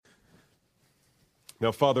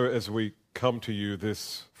Now, Father, as we come to you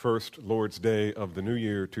this first Lord's Day of the new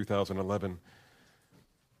year, 2011,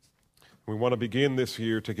 we want to begin this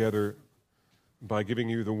year together by giving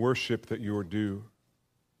you the worship that you are due.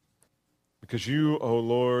 Because you, O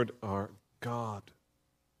Lord, are God.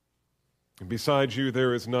 And besides you,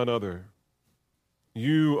 there is none other.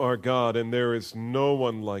 You are God, and there is no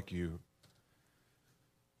one like you.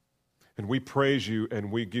 And we praise you,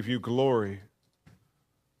 and we give you glory.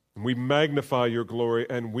 And we magnify your glory,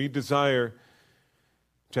 and we desire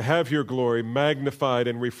to have your glory magnified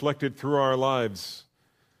and reflected through our lives,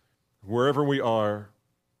 wherever we are,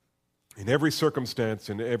 in every circumstance,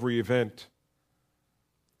 in every event,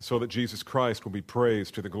 so that Jesus Christ will be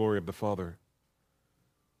praised to the glory of the Father.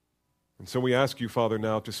 And so we ask you, Father,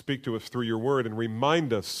 now to speak to us through your word and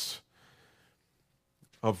remind us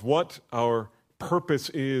of what our purpose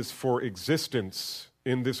is for existence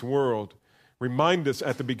in this world. Remind us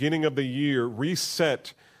at the beginning of the year,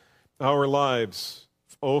 reset our lives,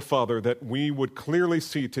 oh Father, that we would clearly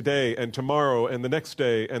see today and tomorrow and the next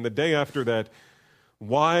day and the day after that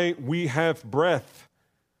why we have breath,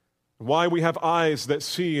 why we have eyes that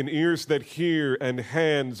see and ears that hear and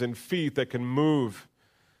hands and feet that can move,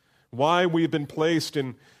 why we've been placed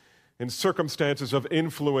in circumstances of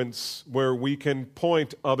influence where we can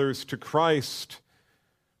point others to Christ.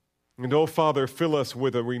 And, oh, Father, fill us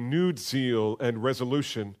with a renewed zeal and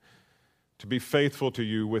resolution to be faithful to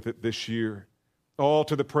you with it this year, all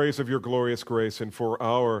to the praise of your glorious grace and for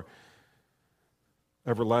our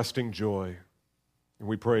everlasting joy. And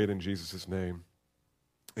we pray it in Jesus' name.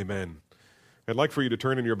 Amen. I'd like for you to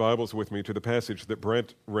turn in your Bibles with me to the passage that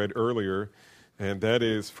Brent read earlier, and that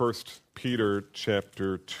is 1 Peter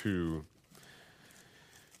chapter 2.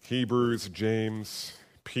 Hebrews, James,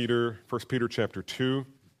 Peter, 1 Peter chapter 2.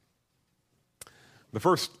 The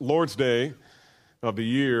first Lord's Day of the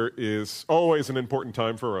year is always an important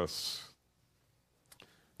time for us,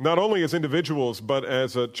 not only as individuals, but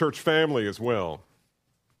as a church family as well.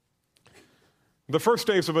 The first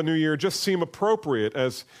days of a new year just seem appropriate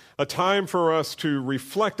as a time for us to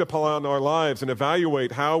reflect upon our lives and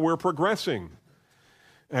evaluate how we're progressing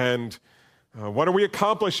and what are we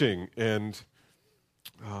accomplishing and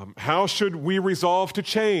how should we resolve to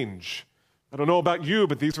change. I don't know about you,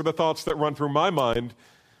 but these are the thoughts that run through my mind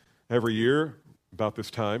every year about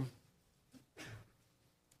this time.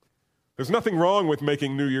 There's nothing wrong with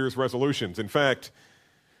making New Year's resolutions. In fact,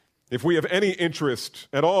 if we have any interest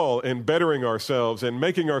at all in bettering ourselves and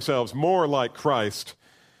making ourselves more like Christ,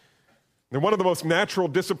 then one of the most natural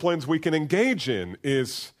disciplines we can engage in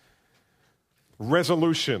is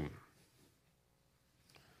resolution.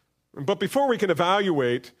 But before we can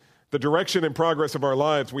evaluate the direction and progress of our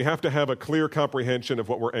lives, we have to have a clear comprehension of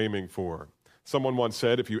what we're aiming for. Someone once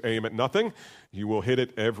said, if you aim at nothing, you will hit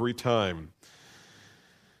it every time.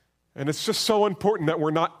 And it's just so important that we're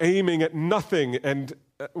not aiming at nothing. And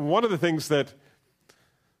one of the things that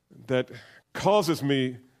causes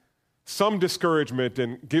me some discouragement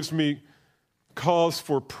and gives me cause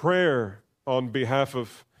for prayer on behalf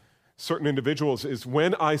of certain individuals is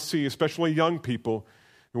when I see, especially young people,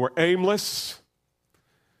 who are aimless.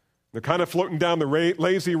 They're kind of floating down the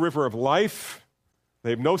lazy river of life. They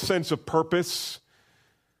have no sense of purpose.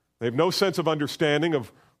 They have no sense of understanding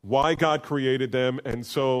of why God created them. And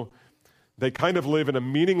so they kind of live in a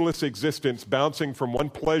meaningless existence, bouncing from one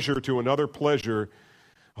pleasure to another pleasure,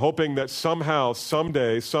 hoping that somehow,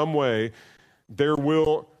 someday, some way, there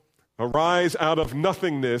will arise out of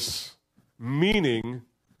nothingness meaning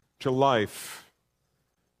to life.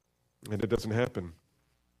 And it doesn't happen.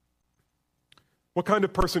 What kind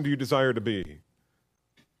of person do you desire to be?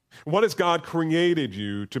 What has God created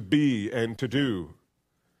you to be and to do?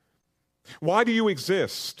 Why do you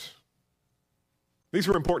exist? These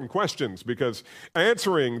are important questions because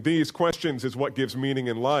answering these questions is what gives meaning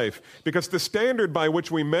in life. Because the standard by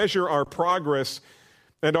which we measure our progress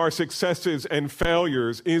and our successes and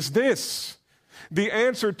failures is this: the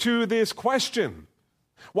answer to this question.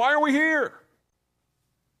 Why are we here?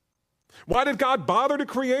 Why did God bother to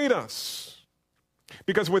create us?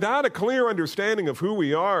 Because without a clear understanding of who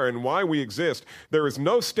we are and why we exist, there is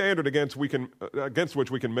no standard against which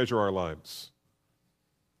we can measure our lives.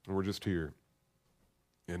 And we're just here.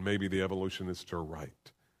 And maybe the evolutionists are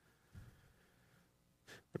right.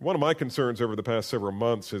 But one of my concerns over the past several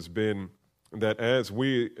months has been that as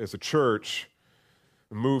we, as a church,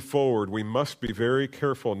 move forward, we must be very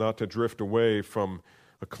careful not to drift away from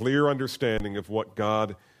a clear understanding of what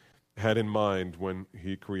God had in mind when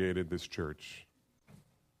he created this church.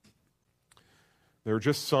 There are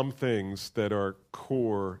just some things that are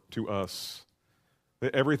core to us,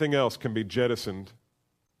 that everything else can be jettisoned.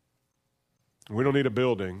 We don't need a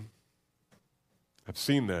building. I've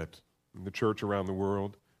seen that in the church around the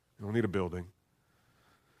world. We don't need a building.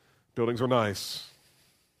 Buildings are nice.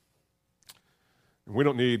 We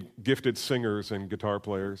don't need gifted singers and guitar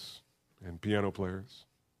players and piano players,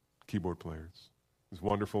 keyboard players. As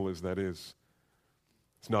wonderful as that is,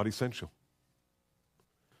 it's not essential.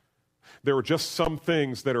 There are just some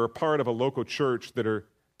things that are a part of a local church that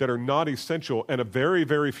are not essential, and a very,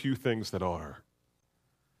 very few things that are.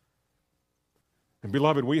 And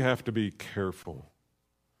beloved, we have to be careful.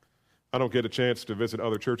 I don't get a chance to visit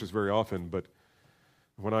other churches very often, but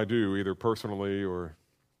when I do, either personally or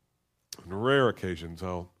on rare occasions,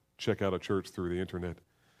 I'll check out a church through the internet.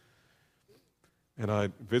 And I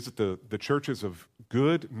visit the churches of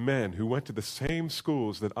good men who went to the same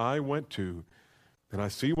schools that I went to, and I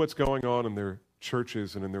see what's going on in their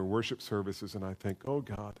churches and in their worship services, and I think, oh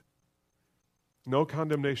God, no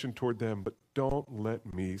condemnation toward them, but don't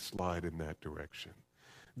let me slide in that direction.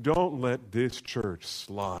 Don't let this church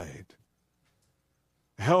slide.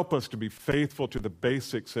 Help us to be faithful to the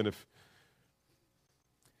basics, and if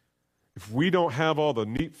we don't have all the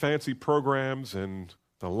neat, fancy programs and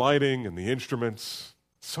the lighting and the instruments,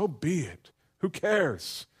 so be it. Who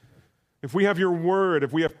cares? If we have your word,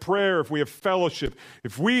 if we have prayer, if we have fellowship,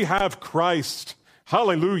 if we have Christ,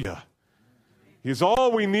 hallelujah. He is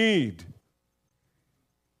all we need.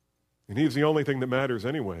 And He's the only thing that matters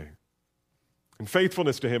anyway. And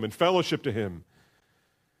faithfulness to Him and fellowship to Him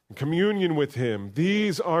and communion with Him,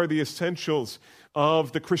 these are the essentials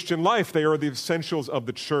of the Christian life. They are the essentials of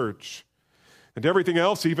the church. And everything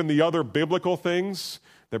else, even the other biblical things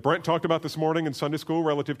that Brent talked about this morning in Sunday school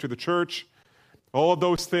relative to the church, all of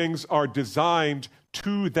those things are designed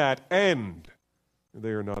to that end. They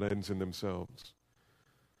are not ends in themselves.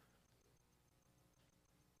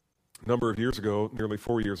 A number of years ago, nearly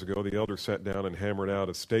 4 years ago, the elders sat down and hammered out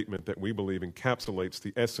a statement that we believe encapsulates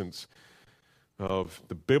the essence of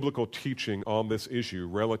the biblical teaching on this issue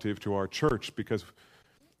relative to our church, because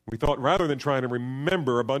we thought rather than trying to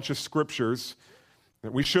remember a bunch of scriptures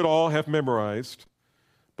that we should all have memorized,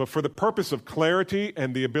 but for the purpose of clarity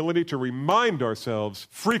and the ability to remind ourselves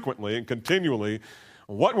frequently and continually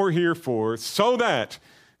what we're here for, so that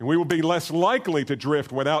we will be less likely to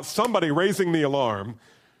drift without somebody raising the alarm,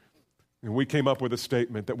 and we came up with a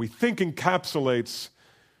statement that we think encapsulates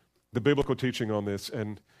the biblical teaching on this.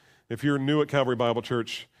 And if you're new at Calvary Bible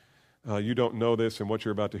Church, you don't know this, and what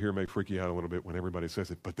you're about to hear may freak you out a little bit when everybody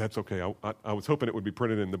says it, but that's okay. I was hoping it would be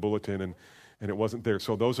printed in the bulletin, and it wasn't there.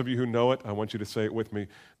 So those of you who know it, I want you to say it with me.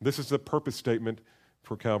 This is the purpose statement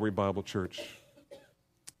for Calvary Bible Church.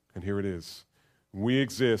 And here it is. We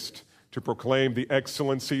exist to proclaim the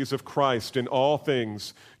excellencies of Christ in all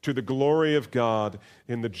things, to the glory of God,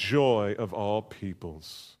 in the joy of all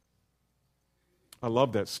peoples. I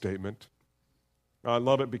love that statement. I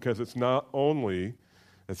love it because it's not only,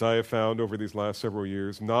 as I have found over these last several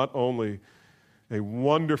years, not only a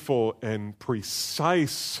wonderful and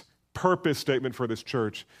precise purpose statement for this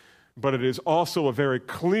church, but it is also a very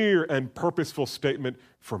clear and purposeful statement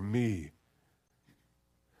for me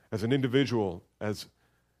as an individual, as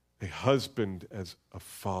a husband, as a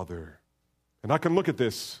father. And I can look at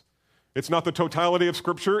this. It's not the totality of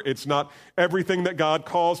Scripture. It's not everything that God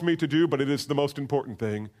calls me to do, but it is the most important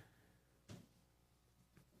thing.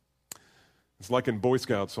 It's like in Boy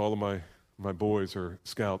Scouts. All of my boys are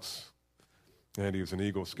scouts. Andy is an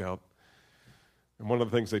Eagle Scout. And one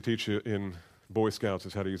of the things they teach you in Boy Scouts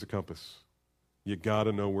is how to use a compass. You got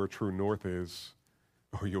to know where true north is,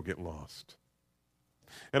 or you'll get lost.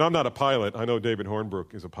 And I'm not a pilot. I know David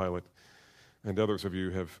Hornbrook is a pilot, and others of you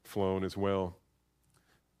have flown as well.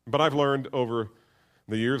 But I've learned over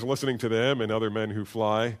the years listening to them and other men who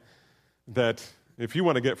fly that if you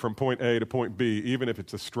want to get from point A to point B, even if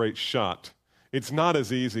it's a straight shot, it's not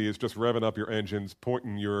as easy as just revving up your engines,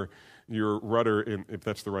 pointing your rudder, if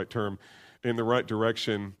that's the right term, in the right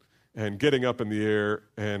direction, and getting up in the air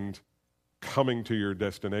and coming to your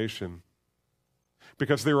destination.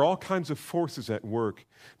 Because there are all kinds of forces at work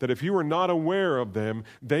that if you are not aware of them,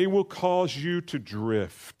 they will cause you to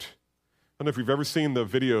drift. I don't know if you've ever seen the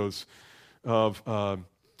videos of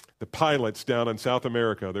the pilots down in South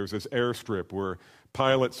America. There's this airstrip where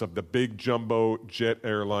pilots of the big jumbo jet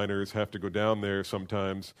airliners have to go down there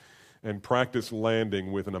sometimes and practice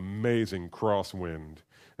landing with an amazing crosswind.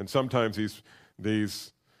 And sometimes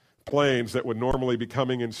these planes that would normally be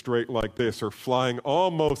coming in straight like this are flying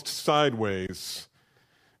almost sideways.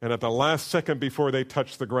 And at the last second before they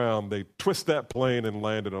touch the ground, they twist that plane and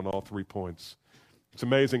land it on all 3 points. It's an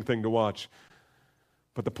amazing thing to watch.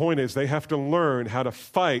 But the point is, they have to learn how to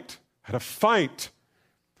fight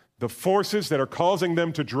the forces that are causing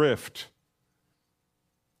them to drift.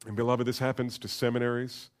 And beloved, this happens to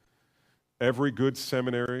seminaries. Every good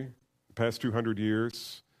seminary, the past 200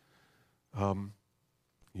 years,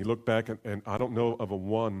 you look back and I don't know of a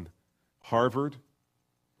one. Harvard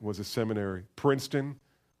was a seminary. Princeton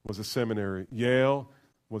was a seminary. Yale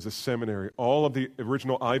was a seminary. All of the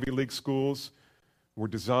original Ivy League schools were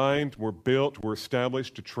designed, were built, were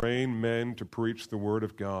established to train men to preach the Word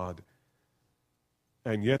of God.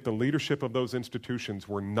 And yet the leadership of those institutions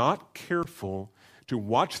were not careful to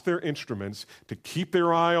watch their instruments, to keep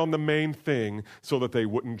their eye on the main thing so that they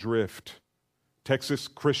wouldn't drift. Texas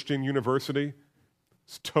Christian University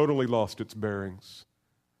has totally lost its bearings.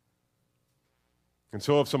 And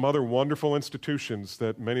so have some other wonderful institutions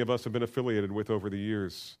that many of us have been affiliated with over the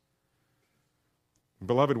years.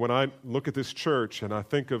 Beloved, when I look at this church and I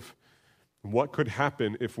think of what could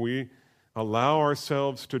happen if we allow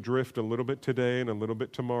ourselves to drift a little bit today and a little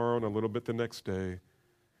bit tomorrow and a little bit the next day,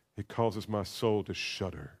 it causes my soul to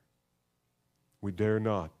shudder. We dare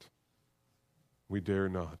not. We dare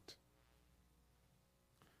not.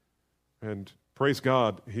 And praise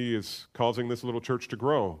God, He is causing this little church to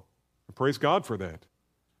grow. Praise God for that.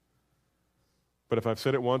 But if I've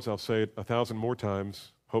said it once, I'll say it 1,000 more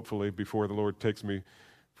times, hopefully, before the Lord takes me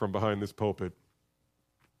from behind this pulpit.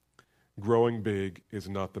 Growing big is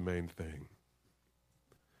not the main thing.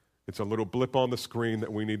 It's a little blip on the screen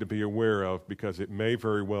that we need to be aware of because it may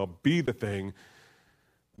very well be the thing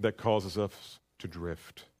that causes us to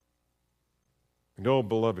drift. And oh,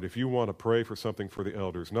 beloved, if you want to pray for something for the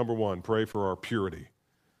elders, number one, pray for our purity.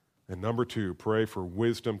 And number two, pray for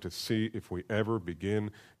wisdom to see if we ever begin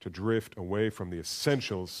to drift away from the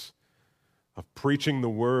essentials of preaching the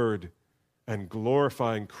Word and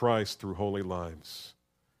glorifying Christ through holy lives.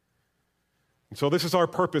 And so this is our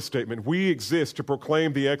purpose statement. We exist to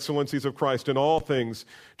proclaim the excellencies of Christ in all things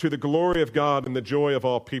to the glory of God and the joy of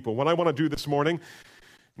all people. What I want to do this morning,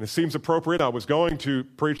 and it seems appropriate, I was going to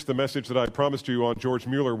preach the message that I promised you on George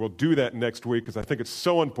Mueller. We'll do that next week because I think it's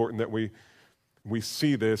so important that we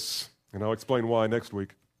see this, and I'll explain why next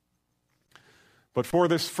week. But for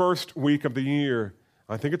this first week of the year,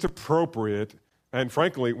 I think it's appropriate, and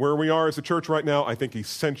frankly, where we are as a church right now, I think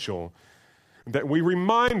essential, that we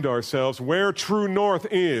remind ourselves where true north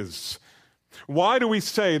is. Why do we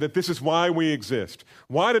say that this is why we exist?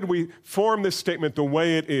 Why did we form this statement the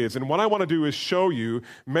way it is? And what I want to do is show you,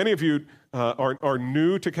 many of you are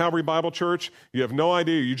new to Calvary Bible Church. You have no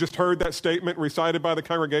idea. You just heard that statement recited by the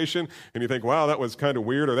congregation, and you think, wow, that was kind of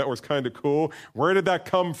weird or that was kind of cool. Where did that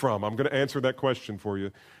come from? I'm going to answer that question for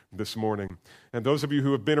you this morning. And those of you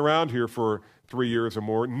who have been around here for 3 years or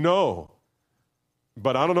more know.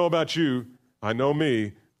 But I don't know about you. I know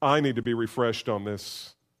me. I need to be refreshed on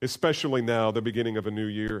this, especially now, the beginning of a new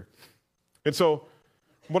year. And so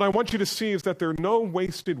what I want you to see is that there are no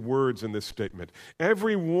wasted words in this statement.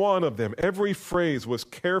 Every one of them, every phrase was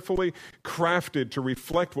carefully crafted to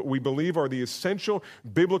reflect what we believe are the essential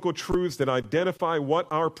biblical truths that identify what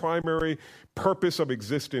our primary purpose of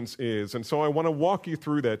existence is. And so I want to walk you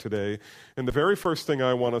through that today. And the very first thing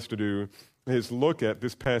I want us to do is look at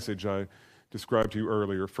this passage I described to you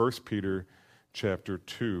earlier, 1 Peter chapter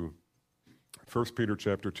 2. 1 Peter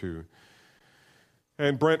chapter 2.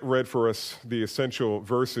 And Brent read for us the essential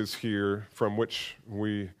verses here from which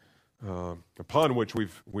upon which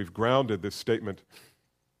we've grounded this statement.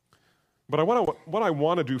 But what I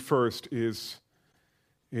want to do first is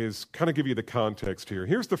kind of give you the context here.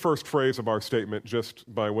 Here's the first phrase of our statement,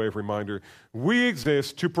 just by way of reminder. We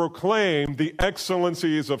exist to proclaim the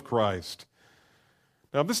excellencies of Christ.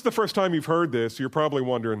 Now, if this is the first time you've heard this, you're probably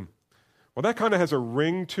wondering, well, that kind of has a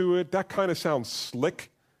ring to it. That kind of sounds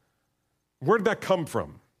slick. Where did that come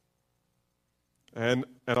from? And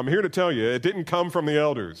I'm here to tell you, it didn't come from the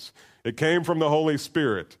elders. It came from the Holy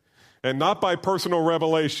Spirit. And not by personal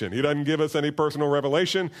revelation. He doesn't give us any personal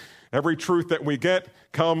revelation. Every truth that we get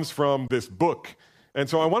comes from this book. And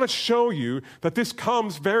so I want to show you that this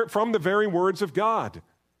comes from the very words of God.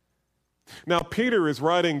 Now, Peter is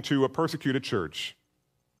writing to a persecuted church.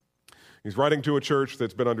 He's writing to a church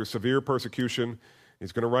that's been under severe persecution.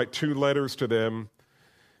 He's going to write 2 letters to them.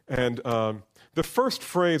 And the first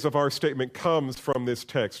phrase of our statement comes from this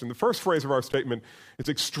text. And the first phrase of our statement is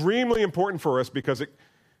extremely important for us because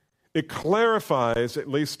it clarifies, at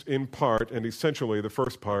least in part, and essentially the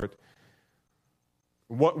first part,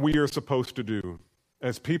 what we are supposed to do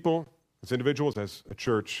as people, as individuals, as a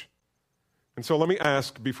church. And so let me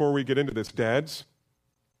ask, before we get into this, dads,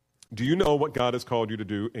 do you know what God has called you to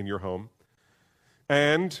do in your home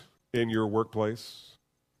and in your workplace?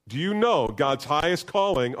 Do you know God's highest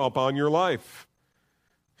calling upon your life?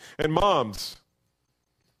 And moms,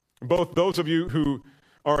 both those of you who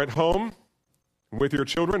are at home with your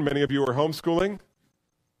children. Many of you are homeschooling.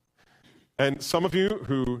 And some of you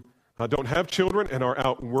who don't have children and are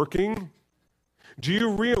out working, do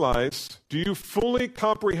you fully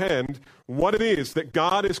comprehend what it is that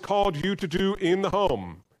God has called you to do in the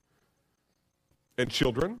home? And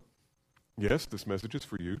children, yes, this message is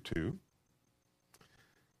for you too.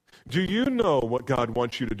 Do you know what God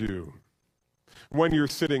wants you to do when you're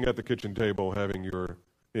sitting at the kitchen table having your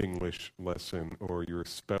English lesson or your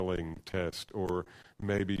spelling test, or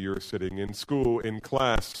maybe you're sitting in school in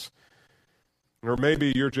class, or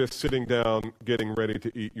maybe you're just sitting down getting ready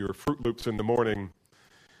to eat your Fruit Loops in the morning,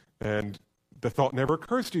 and the thought never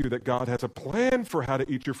occurs to you that God has a plan for how to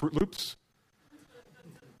eat your Fruit Loops?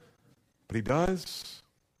 But he does.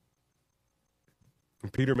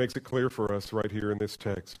 And Peter makes it clear for us right here in this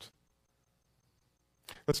text.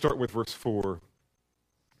 Let's start with verse 4.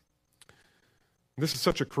 This is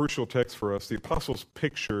such a crucial text for us. The apostles'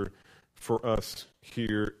 picture for us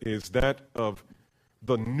here is that of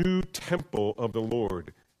the new temple of the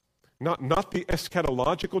Lord. Not the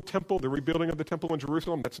eschatological temple, the rebuilding of the temple in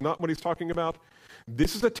Jerusalem. That's not what he's talking about.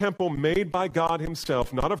 This is a temple made by God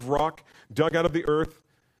himself, not of rock dug out of the earth,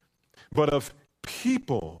 but of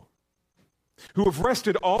people who have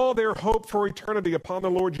rested all their hope for eternity upon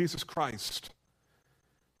the Lord Jesus Christ.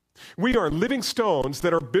 We are living stones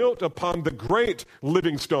that are built upon the great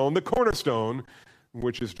living stone, the cornerstone,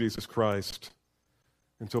 which is Jesus Christ.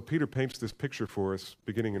 And so Peter paints this picture for us,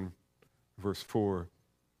 beginning in verse 4.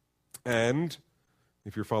 And,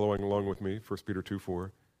 if you're following along with me, 1 Peter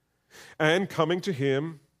 2:4, and coming to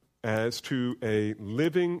him as to a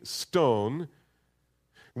living stone,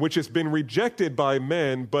 which has been rejected by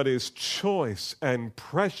men, but is choice and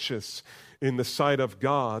precious in the sight of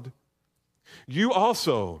God, you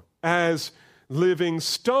also, as living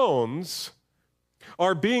stones,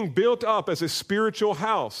 are being built up as a spiritual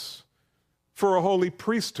house for a holy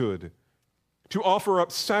priesthood, to offer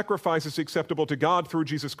up sacrifices acceptable to God through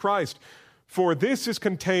Jesus Christ. For this is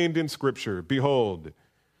contained in Scripture. Behold,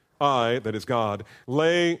 I, that is God,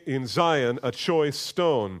 lay in Zion a choice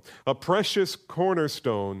stone, a precious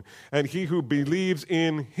cornerstone, and he who believes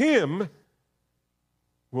in him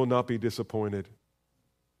will not be disappointed.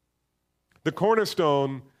 The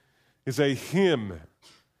cornerstone is a him.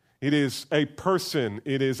 It is a person.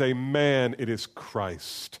 It is a man. It is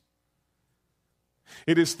Christ.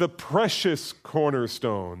 It is the precious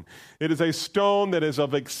cornerstone. It is a stone that is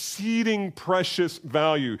of exceeding precious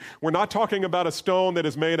value. We're not talking about a stone that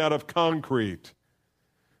is made out of concrete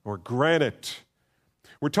or granite.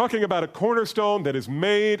 We're talking about a cornerstone that is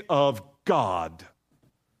made of God.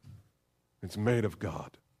 It's made of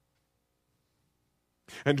God.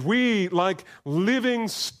 And we, like living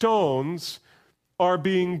stones, are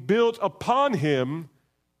being built upon him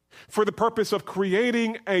for the purpose of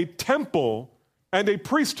creating a temple and a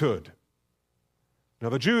priesthood. Now,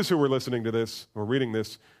 the Jews who were listening to this or reading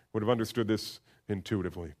this would have understood this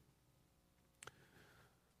intuitively.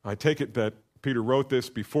 I take it that Peter wrote this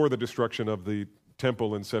before the destruction of the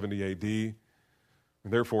temple in 70 AD.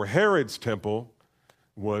 And therefore, Herod's temple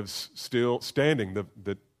was still standing.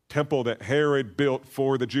 The temple that Herod built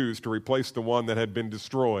for the Jews to replace the one that had been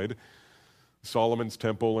destroyed, Solomon's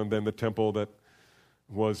temple, and then the temple that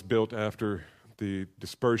was built after the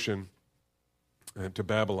dispersion to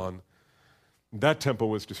Babylon. That temple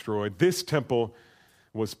was destroyed. This temple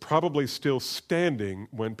was probably still standing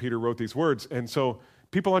when Peter wrote these words. And so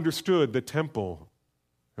people understood the temple.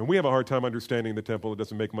 And we have a hard time understanding the temple. It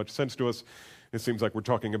doesn't make much sense to us. It seems like we're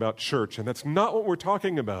talking about church. And that's not what we're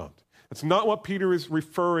talking about. That's not what Peter is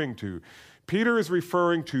referring to. Peter is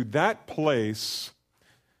referring to that place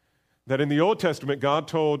that in the Old Testament God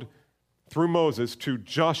told through Moses to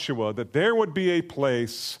Joshua that there would be a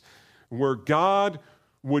place where God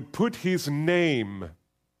would put his name,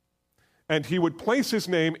 and he would place his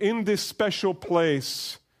name in this special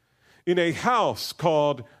place in a house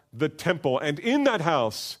called the temple. And in that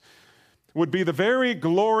house would be the very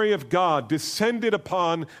glory of God descended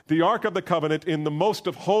upon the Ark of the Covenant in the most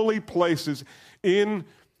of holy places in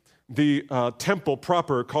the temple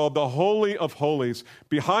proper, called the Holy of Holies,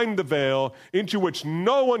 behind the veil, into which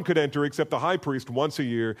no one could enter except the high priest once a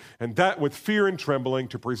year, and that with fear and trembling,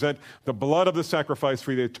 to present the blood of the sacrifice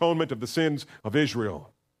for the atonement of the sins of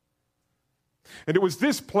Israel. And it was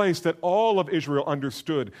this place that all of Israel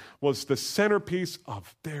understood was the centerpiece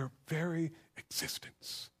of their very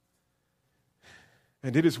existence.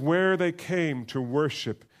 And it is where they came to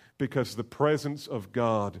worship because the presence of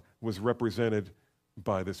God was represented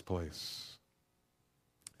by this place.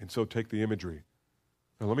 And so take the imagery.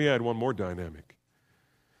 Now let me add one more dynamic.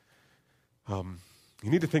 You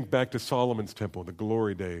need to think back to Solomon's temple, the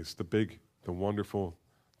glory days, the big the wonderful,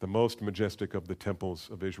 the most majestic of the temples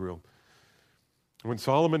of Israel. When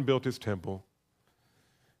Solomon built his temple,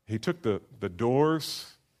 he took the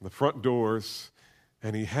doors, the front doors,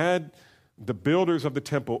 and he had the builders of the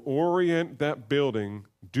temple orient that building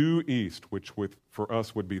due east, which for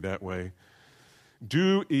us would be that way,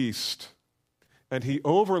 due east. And he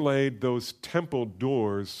overlaid those temple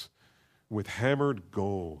doors with hammered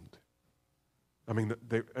gold. I mean,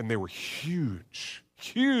 they were huge,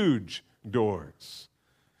 huge doors.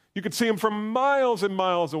 You could see them from miles and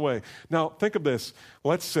miles away. Now, think of this.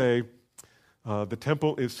 Let's say the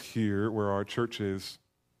temple is here where our church is,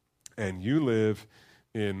 and you live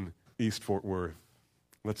in East Fort Worth.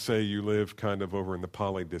 Let's say you live kind of over in the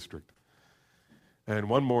Poly district. And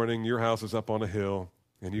one morning, your house is up on a hill,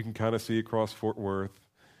 and you can kind of see across Fort Worth,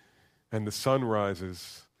 and the sun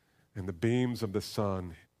rises, and the beams of the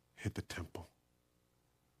sun hit the temple.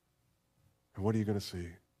 And what are you going to see?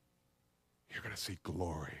 You're going to see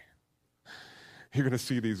glory. You're going to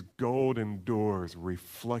see these golden doors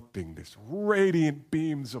reflecting this radiant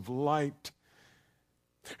beams of light.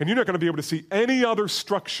 And you're not going to be able to see any other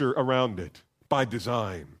structure around it by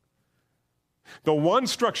design. The one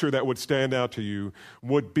structure that would stand out to you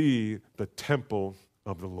would be the temple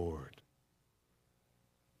of the Lord.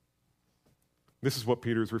 This is what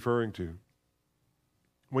Peter is referring to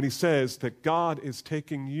when he says that God is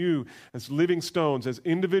taking you as living stones, as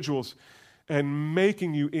individuals, and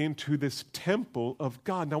making you into this temple of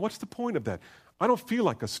God. Now, what's the point of that? I don't feel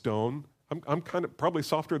like a stone. I'm kind of probably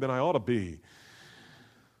softer than I ought to be.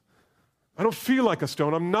 I don't feel like a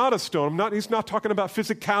stone. I'm not a stone. He's not talking about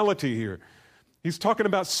physicality here. He's talking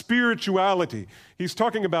about spirituality. He's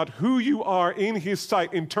talking about who you are in his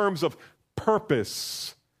sight in terms of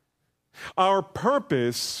purpose. Our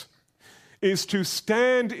purpose is to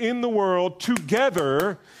stand in the world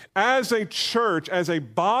together as a church, as a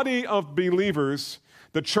body of believers.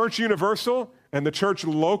 The church universal and the church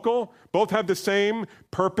local both have the same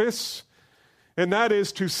purpose, and that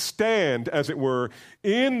is to stand, as it were,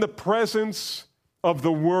 in the presence of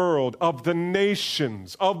the world, of the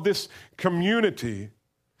nations, of this community,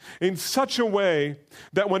 in such a way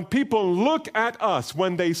that when people look at us,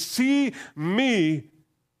 when they see me,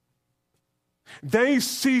 they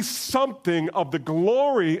see something of the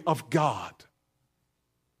glory of God.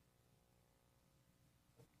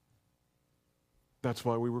 That's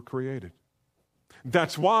why we were created.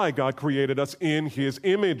 That's why God created us in his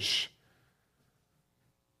image.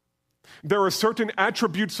 There are certain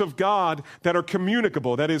attributes of God that are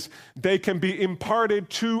communicable. That is, they can be imparted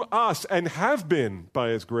to us and have been by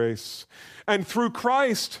his grace. And through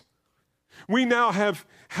Christ, we now have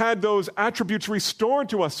had those attributes restored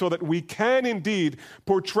to us so that we can indeed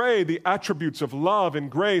portray the attributes of love and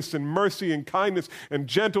grace and mercy and kindness and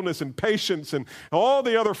gentleness and patience and all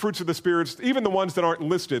the other fruits of the Spirit, even the ones that aren't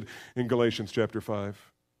listed in Galatians chapter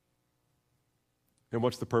 5. And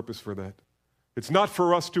what's the purpose for that? It's not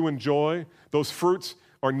for us to enjoy. Those fruits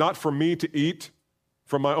are not for me to eat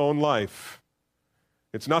from my own life.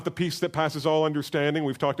 It's not the peace that passes all understanding.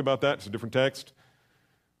 We've talked about that. It's a different text.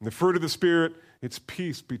 And the fruit of the Spirit, it's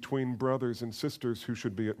peace between brothers and sisters who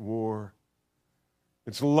should be at war.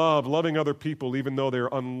 It's love, loving other people even though they're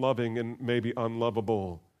unloving and maybe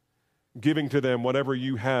unlovable. Giving to them whatever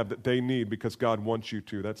you have that they need because God wants you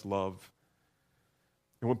to. That's love.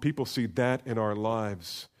 And when people see that in our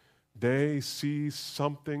lives, they see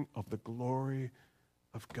something of the glory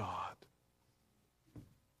of God.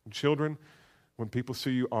 And children, when people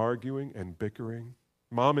see you arguing and bickering,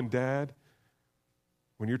 mom and dad,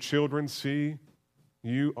 when your children see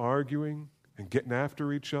you arguing and getting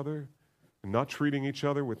after each other and not treating each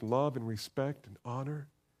other with love and respect and honor,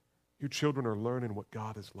 your children are learning what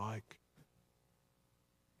God is like.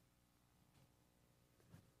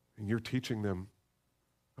 And you're teaching them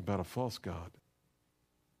about a false God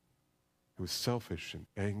who is selfish and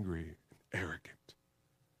angry and arrogant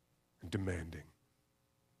and demanding.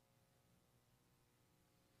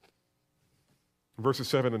 In verses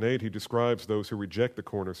 7 and 8, he describes those who reject the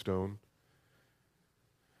cornerstone.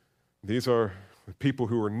 These are people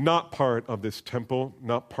who are not part of this temple,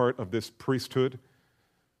 not part of this priesthood.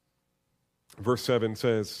 Verse 7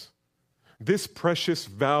 says, this precious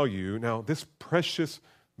value, now this precious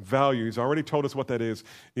value, he's already told us what that is.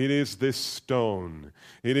 It is this stone.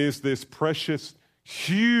 It is this precious,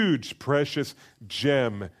 huge, precious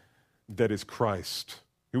gem that is Christ,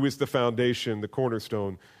 who is the foundation, the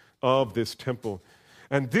cornerstone of this temple.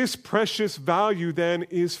 And this precious value then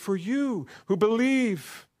is for you who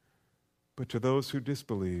believe. But to those who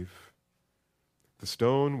disbelieve, the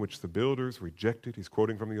stone which the builders rejected, he's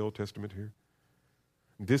quoting from the Old Testament here,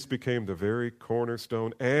 This became the very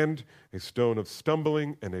cornerstone, and a stone of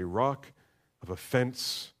stumbling and a rock of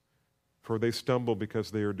offense. For they stumble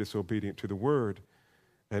because they are disobedient to the word,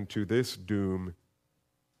 and to this doom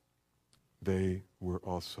they were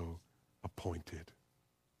also appointed.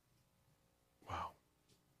 Wow.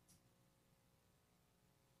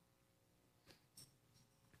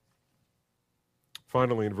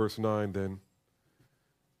 Finally, in verse 9, then,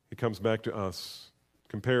 he comes back to us,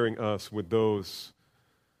 comparing us with those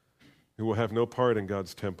who will have no part in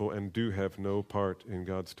God's temple and do have no part in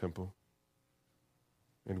God's temple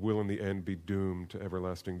and will in the end be doomed to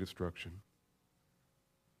everlasting destruction.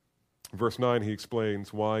 In verse 9, he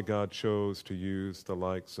explains why God chose to use the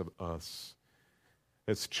likes of us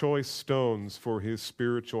as choice stones for his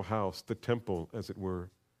spiritual house, the temple, as it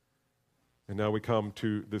were. And now we come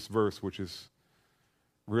to this verse, which is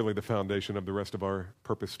really the foundation of the rest of our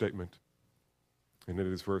purpose statement. And it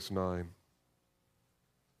is verse 9.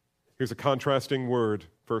 Here's a contrasting word,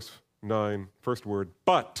 verse 9, first word,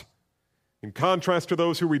 but. In contrast to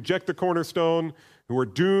those who reject the cornerstone, who are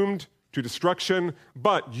doomed to destruction,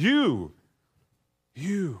 but you're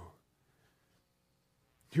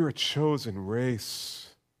a chosen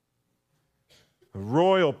race, a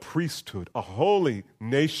royal priesthood, a holy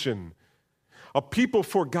nation, a people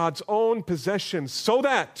for God's own possession, so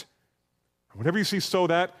that, whenever you see so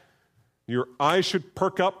that, your eyes should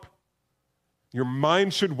perk up, your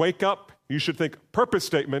mind should wake up, you should think purpose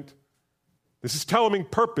statement. This is telling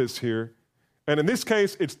purpose here. And in this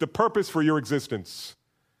case, it's the purpose for your existence.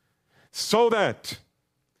 So that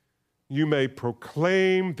you may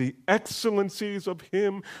proclaim the excellencies of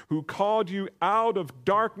him who called you out of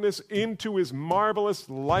darkness into his marvelous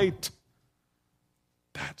light.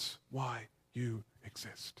 That's why you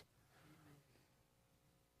exist.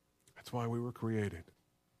 That's why we were created.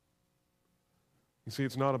 You see,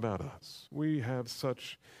 it's not about us. We have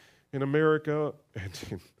such, in America and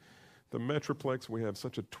in the Metroplex, we have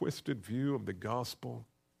such a twisted view of the gospel.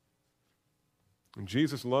 And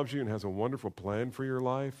Jesus loves you and has a wonderful plan for your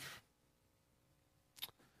life.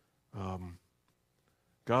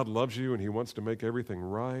 God loves you and he wants to make everything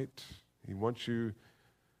right. He wants you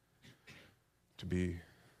to be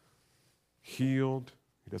healed.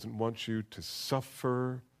 He doesn't want you to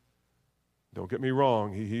suffer. Don't get me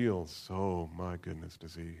wrong, he heals. Oh my goodness,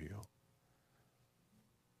 does he heal.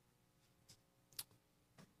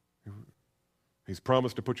 He's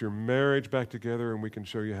promised to put your marriage back together, and we can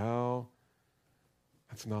show you how.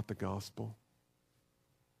 That's not the gospel.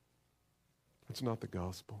 That's not the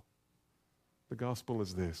gospel. The gospel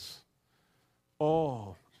is this: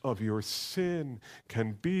 all of your sin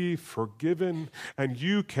can be forgiven, and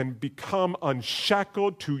you can become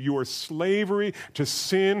unshackled to your slavery to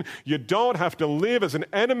sin. You don't have to live as an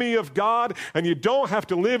enemy of God, and you don't have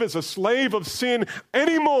to live as a slave of sin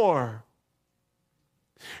anymore.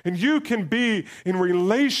 And you can be in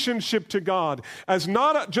relationship to God as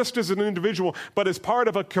not just as an individual, but as part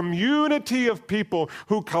of a community of people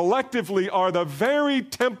who collectively are the very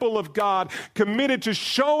temple of God, committed to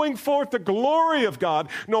showing forth the glory of God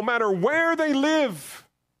no matter where they live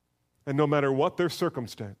and no matter what their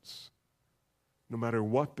circumstance. No matter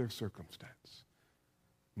what their circumstance.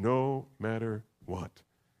 No matter what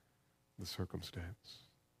the circumstance.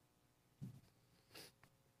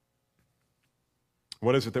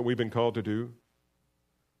 What is it that we've been called to do?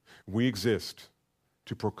 We exist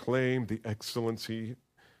to proclaim the excellency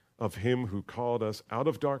of him who called us out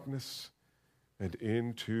of darkness and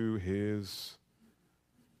into his,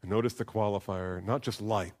 notice the qualifier, not just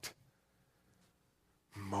light,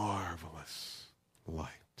 marvelous light.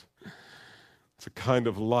 It's a kind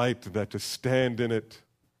of light that to stand in it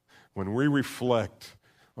when we reflect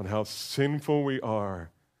on how sinful we are.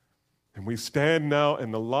 And we stand now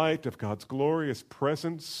in the light of God's glorious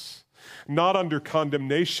presence, not under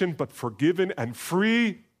condemnation, but forgiven and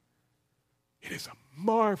free. It is a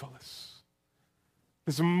marvelous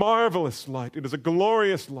light. It is a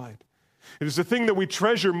glorious light. It is a thing that we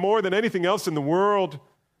treasure more than anything else in the world.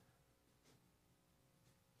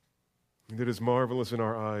 And it is marvelous in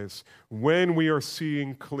our eyes when we are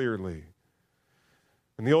seeing clearly.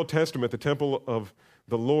 In the Old Testament, the temple of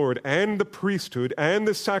the Lord and the priesthood and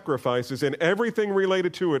the sacrifices and everything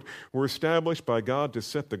related to it were established by God to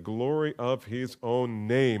set the glory of his own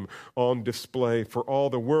name on display for all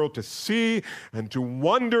the world to see and to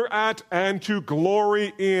wonder at and to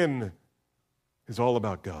glory in. It's all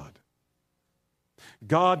about God.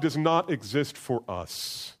 God does not exist for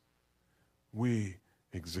us. We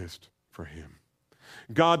exist for him.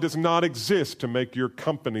 God does not exist to make your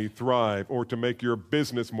company thrive or to make your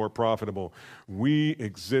business more profitable. We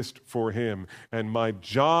exist for Him, and my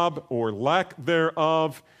job or lack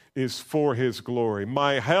thereof is for His glory.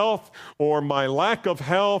 My health or my lack of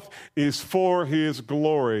health is for His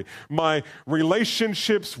glory. My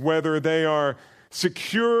relationships, whether they are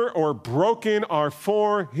secure or broken, are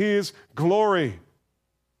for His glory.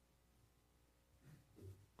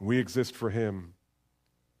 We exist for Him.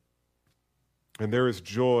 And there is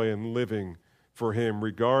joy in living for Him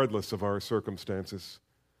regardless of our circumstances.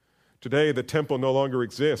 Today, the temple no longer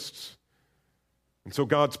exists. And so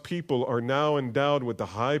God's people are now endowed with the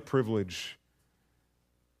high privilege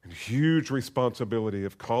and huge responsibility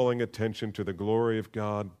of calling attention to the glory of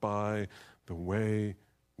God by the way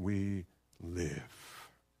we live.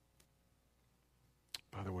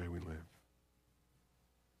 By the way we live.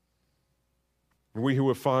 And we who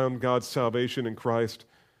have found God's salvation in Christ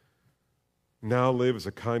now live as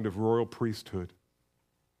a kind of royal priesthood.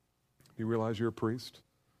 Do you realize you're a priest?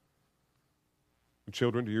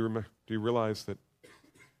 Children, do you realize that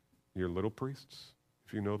you're little priests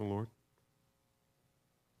if you know the Lord?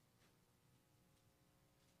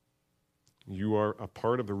 You are a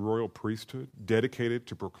part of the royal priesthood, dedicated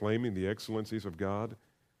to proclaiming the excellencies of God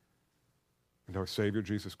and our Savior,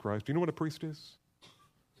 Jesus Christ. Do you know what a priest is?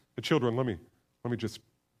 The children, let me just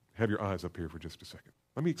have your eyes up here for just a second.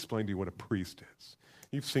 Let me explain to you what a priest is.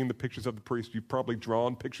 You've seen the pictures of the priest. You've probably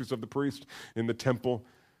drawn pictures of the priest in the temple.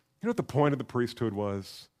 You know what the point of the priesthood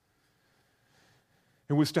was?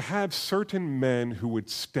 It was to have certain men who would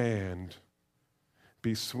stand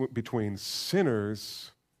between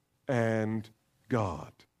sinners and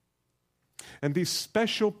God. And these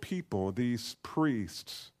special people, these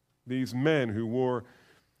priests, these men who wore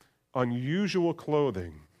unusual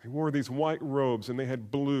clothing, they wore these white robes, and they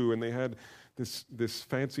had blue, and they had this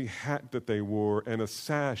fancy hat that they wore and a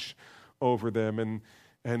sash over them,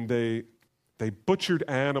 and they butchered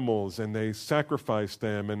animals and they sacrificed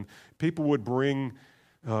them, and people would bring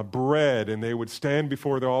bread and they would stand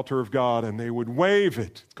before the altar of God and they would wave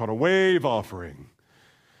it. It's called a wave offering.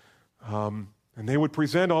 And they would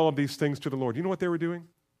present all of these things to the Lord. You know what they were doing?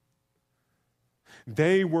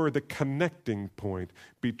 They were the connecting point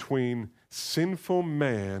between sinful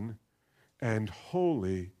man and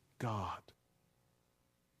holy God.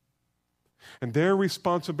 And their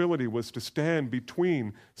responsibility was to stand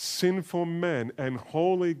between sinful men and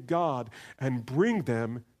holy God and bring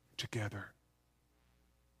them together.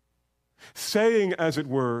 Saying, as it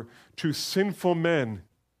were, to sinful men,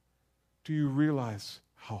 do you realize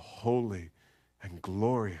how holy and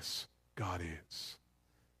glorious God is?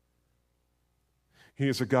 He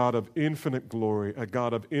is a God of infinite glory, a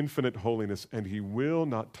God of infinite holiness, and He will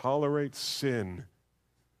not tolerate sin.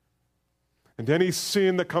 And any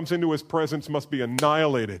sin that comes into His presence must be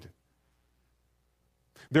annihilated.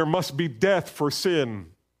 There must be death for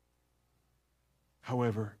sin.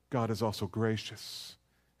 However, God is also gracious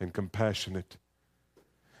and compassionate,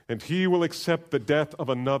 and He will accept the death of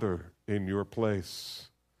another in your place.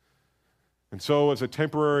 And so, as a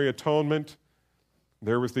temporary atonement,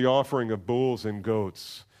 there was the offering of bulls and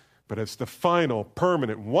goats. But as the final,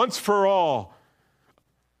 permanent, once for all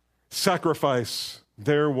sacrifice,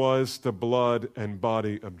 there was the blood and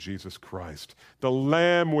body of Jesus Christ, the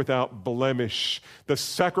Lamb without blemish, the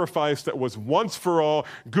sacrifice that was once for all,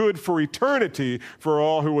 good for eternity for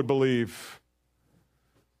all who would believe.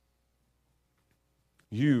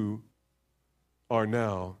 You are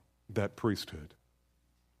now that priesthood.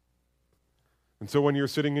 And so when you're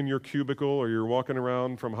sitting in your cubicle, or you're walking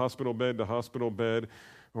around from hospital bed to hospital bed,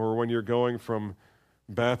 or when you're going from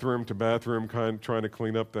bathroom to bathroom trying to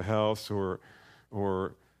clean up the house,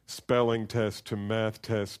 or spelling test to math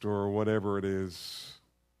test, or whatever it is,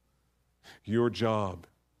 your job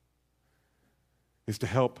is to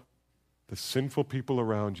help the sinful people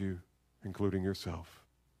around you, including yourself,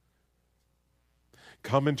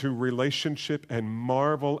 come into relationship and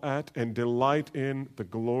marvel at and delight in the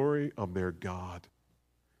glory of their God,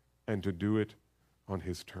 and to do it on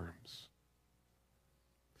His terms.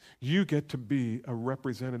 You get to be a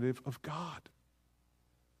representative of God.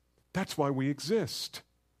 That's why we exist.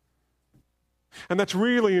 And that's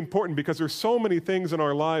really important, because there's so many things in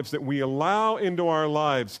our lives that we allow into our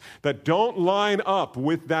lives that don't line up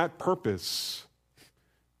with that purpose.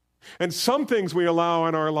 And some things we allow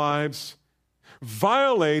in our lives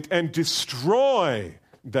violate and destroy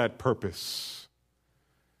that purpose.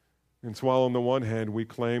 And so while on the one hand we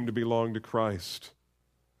claim to belong to Christ,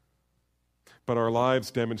 but our lives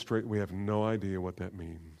demonstrate we have no idea what that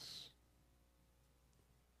means,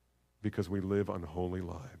 because we live unholy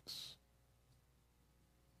lives.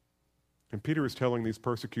 And Peter is telling these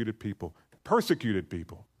persecuted people,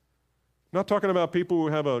 not talking about people who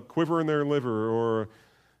have a quiver in their liver or,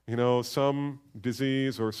 some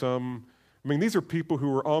disease or these are people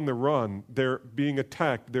who are on the run. They're being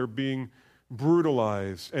attacked. They're being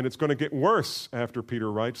brutalized. And it's going to get worse after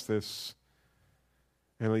Peter writes this.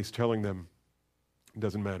 And he's telling them, it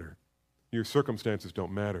doesn't matter. Your circumstances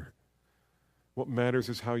don't matter. What matters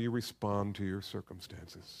is how you respond to your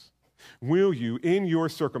circumstances. Will you, in your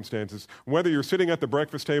circumstances, whether you're sitting at the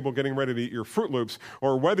breakfast table getting ready to eat your Fruit Loops,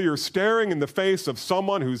 or whether you're staring in the face of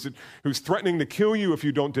someone who's threatening to kill you if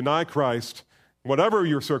you don't deny Christ, whatever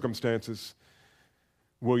your circumstances,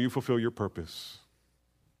 will you fulfill your purpose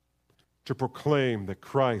to proclaim that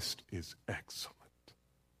Christ is excellent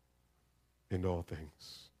in all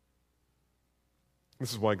things?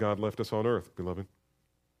 This is why God left us on earth, beloved.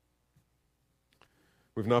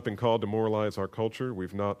 We've not been called to moralize our culture.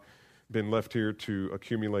 We've not been left here to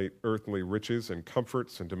accumulate earthly riches and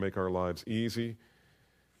comforts and to make our lives easy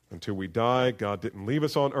until we die. God didn't leave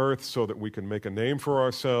us on earth so that we can make a name for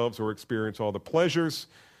ourselves or experience all the pleasures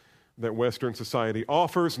that Western society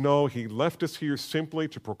offers. No, he left us here simply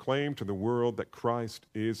to proclaim to the world that Christ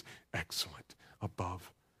is excellent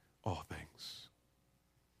above all things.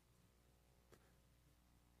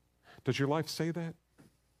 Does your life say that?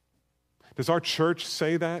 Does our church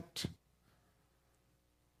say that?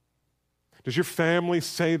 Does your family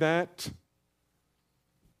say that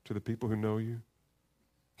to the people who know you?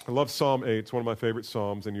 I love Psalm 8. It's one of my favorite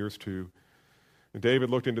psalms, and yours too. And David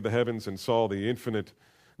looked into the heavens and saw the infinite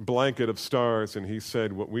blanket of stars, and he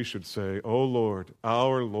said what we should say, "O Lord,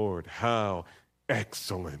 our Lord, how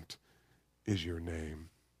excellent is your name.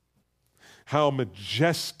 How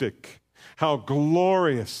majestic, how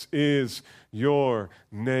glorious is your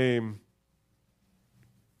name."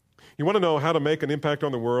 You want to know how to make an impact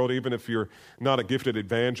on the world, even if you're not a gifted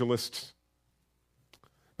evangelist?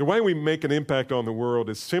 The way we make an impact on the world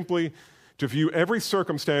is simply to view every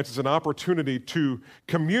circumstance as an opportunity to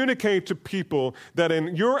communicate to people that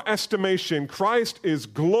in your estimation, Christ is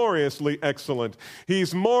gloriously excellent.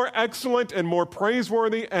 He's more excellent and more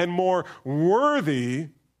praiseworthy and more worthy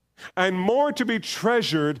and more to be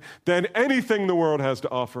treasured than anything the world has to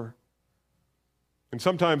offer. And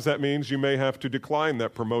sometimes that means you may have to decline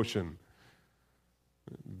that promotion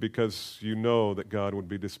because you know that God would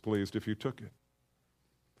be displeased if you took it.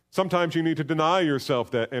 Sometimes you need to deny yourself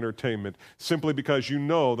that entertainment simply because you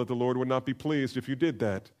know that the Lord would not be pleased if you did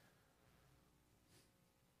that.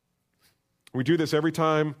 We do this every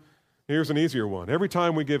time. Here's an easier one. Every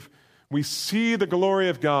time we see the glory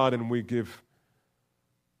of God and we give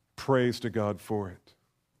praise to God for it.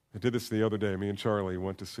 I did this the other day. Me and Charlie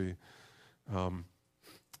went to see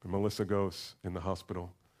Melissa Gose in the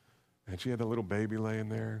hospital, and she had a little baby laying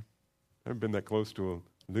there. I haven't been that close to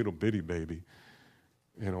a little bitty baby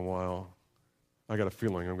in a while. I got a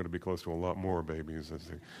feeling I'm going to be close to a lot more babies. I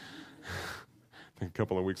think a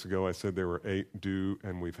couple of weeks ago I said there were 8 due,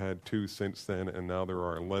 and we've had 2 since then, and now there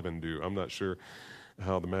are 11 due. I'm not sure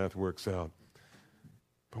how the math works out.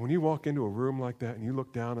 But when you walk into a room like that and you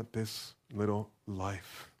look down at this little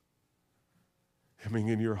life,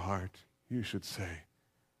 in your heart, you should say,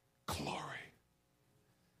 "Glory,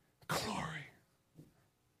 glory."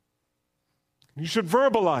 You should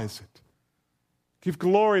verbalize it. Give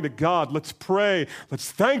glory to God. Let's pray. Let's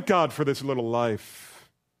thank God for this little life.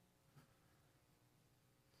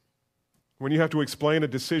 When you have to explain a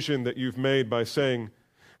decision that you've made by saying,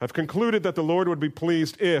 "I've concluded that the Lord would be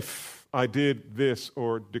pleased if I did this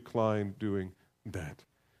or declined doing that."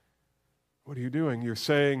 What are you doing? You're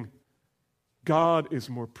saying, God is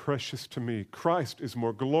more precious to me. Christ is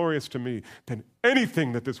more glorious to me than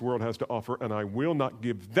anything that this world has to offer, and I will not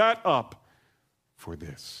give that up for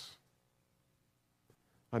this.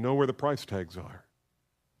 I know where the price tags are.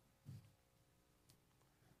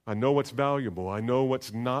 I know what's valuable. I know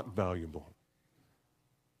what's not valuable.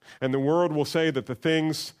 And the world will say that the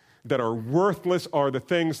things that are worthless are the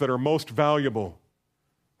things that are most valuable.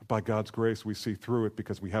 But by God's grace, we see through it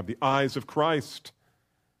because we have the eyes of Christ.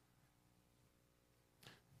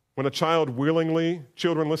 When a child willingly,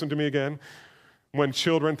 children, listen to me again. When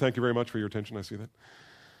children, thank you very much for your attention, I see that.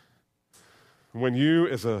 When you,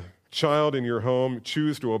 as a child in your home,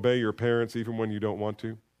 choose to obey your parents even when you don't want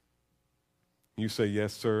to, you say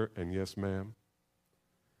yes, sir, and yes, ma'am,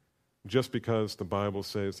 just because the Bible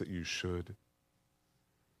says that you should.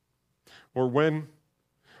 Or when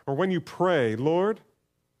you pray, "Lord,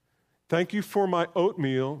 thank you for my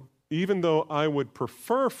oatmeal, even though I would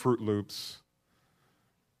prefer Fruit Loops.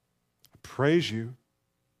 Praise you.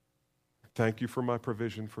 Thank you for my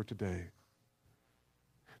provision for today."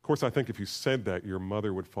 Of course, I think if you said that, your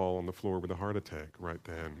mother would fall on the floor with a heart attack right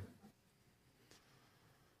then.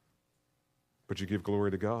 But you give glory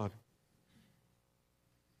to God.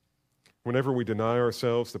 Whenever we deny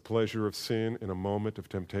ourselves the pleasure of sin in a moment of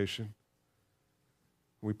temptation,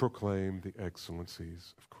 we proclaim the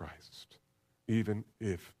excellencies of Christ, even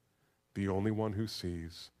if the only one who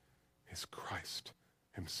sees is Christ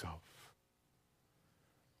himself.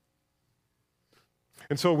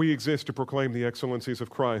 And so we exist to proclaim the excellencies of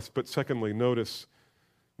Christ. But secondly, notice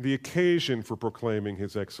the occasion for proclaiming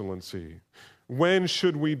his excellency. When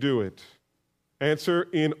should we do it? Answer,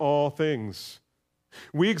 in all things.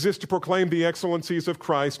 We exist to proclaim the excellencies of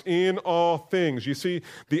Christ in all things. You see,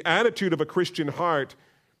 the attitude of a Christian heart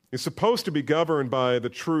is supposed to be governed by the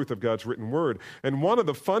truth of God's written word. And one of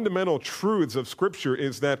the fundamental truths of Scripture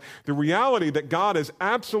is that the reality that God is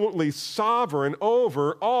absolutely sovereign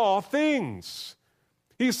over all things.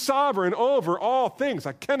 He's sovereign over all things.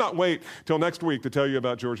 I cannot wait till next week to tell you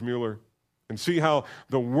about George Mueller and see how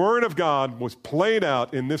the Word of God was played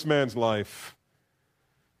out in this man's life.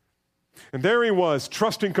 And there he was,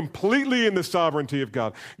 trusting completely in the sovereignty of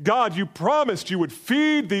God. God, you promised you would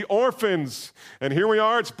feed the orphans. And here we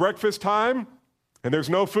are, it's breakfast time, and there's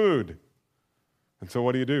no food. And so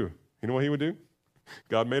what do? You know what he would do?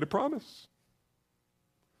 God made a promise.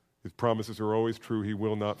 His promises are always true. He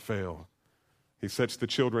will not fail. He sets the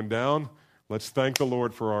children down. Let's thank the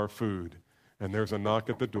Lord for our food. And there's a knock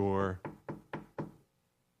at the door.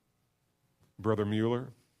 Brother Mueller,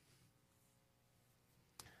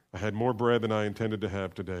 I had more bread than I intended to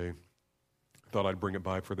have today. I thought I'd bring it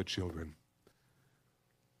by for the children.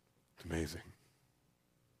 It's amazing.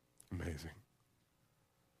 Amazing.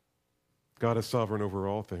 God is sovereign over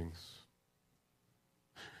all things.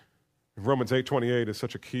 Romans 8:28 is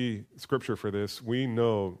such a key scripture for this. We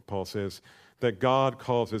know, Paul says, that God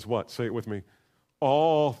causes what? Say it with me.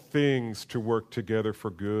 All things to work together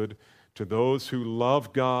for good to those who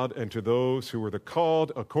love God and to those who are the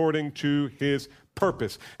called according to his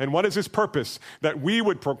purpose. And what is his purpose? That we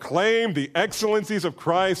would proclaim the excellencies of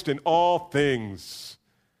Christ in all things.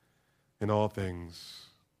 In all things.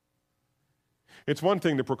 It's one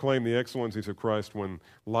thing to proclaim the excellencies of Christ when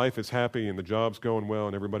life is happy and the job's going well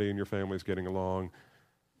and everybody in your family is getting along.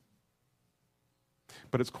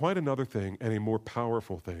 But it's quite another thing and a more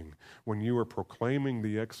powerful thing when you are proclaiming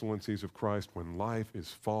the excellencies of Christ when life is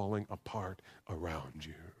falling apart around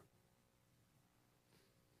you.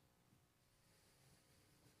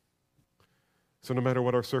 So no matter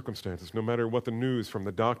what our circumstances, no matter what the news from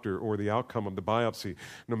the doctor or the outcome of the biopsy,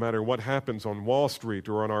 no matter what happens on Wall Street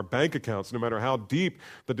or on our bank accounts, no matter how deep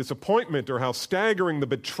the disappointment or how staggering the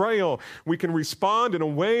betrayal, we can respond in a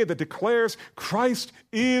way that declares Christ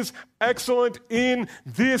is excellent in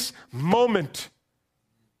this moment.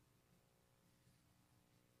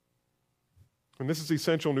 And this is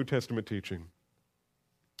essential New Testament teaching.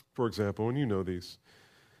 For example, and you know these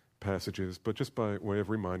passages, but just by way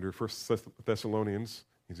of reminder, 1 Thessalonians,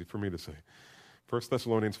 easy for me to say, 1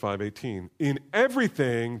 Thessalonians 5:18, in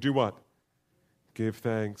everything, do what? Give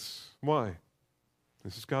thanks. Why?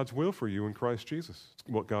 This is God's will for you in Christ Jesus. It's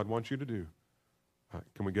what God wants you to do.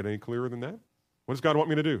 Can we get any clearer than that? What does God want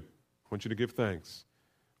me to do? I want you to give thanks.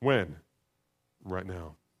 When? Right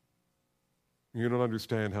now. You don't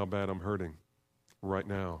understand how bad I'm hurting. Right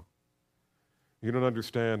now. You don't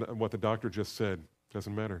understand what the doctor just said.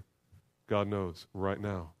 Doesn't matter. God knows right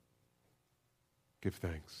now. Give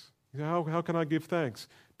thanks. How can I give thanks?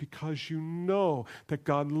 Because you know that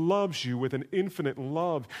God loves you with an infinite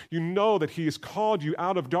love. You know that he has called you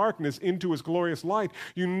out of darkness into his glorious light.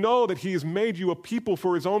 You know that he has made you a people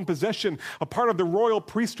for his own possession, a part of the royal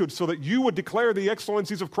priesthood, so that you would declare the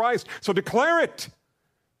excellencies of Christ. So declare it.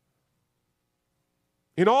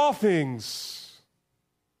 In all things.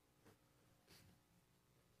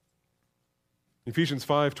 Ephesians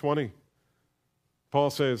 5:20, Paul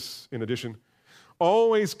says, in addition,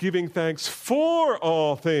 always giving thanks for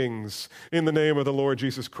all things in the name of the Lord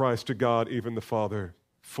Jesus Christ to God, even the Father.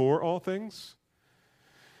 For all things?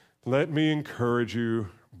 Let me encourage you,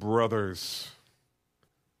 brothers.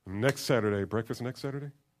 Next Saturday, breakfast next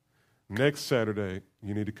Saturday? Next Saturday,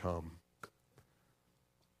 you need to come.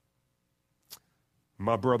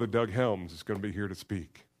 My brother Doug Helms is going to be here to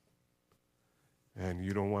speak. And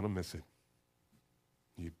you don't want to miss it.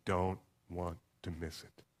 You don't want to miss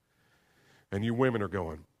it. And you women are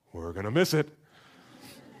going, we're going to miss it.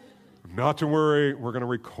 Not to worry, we're going to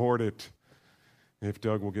record it. If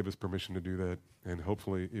Doug will give us permission to do that, and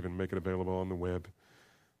hopefully even make it available on the web,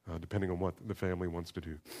 depending on what the family wants to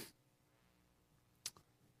do.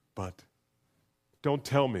 But don't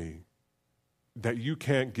tell me that you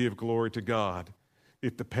can't give glory to God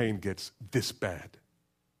if the pain gets this bad.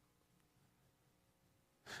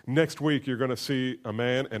 Next week, you're going to see a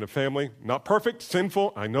man and a family, not perfect,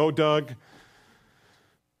 sinful, I know, Doug,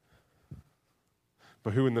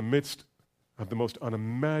 but who in the midst of the most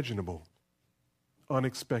unimaginable,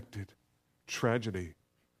 unexpected tragedy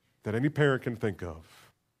that any parent can think of,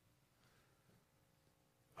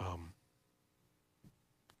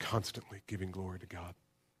 constantly giving glory to God.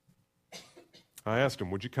 I asked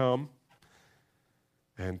him, would you come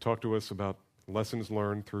and talk to us about lessons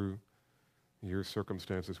learned through your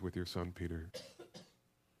circumstances with your son, Peter?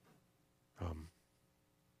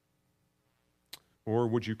 Or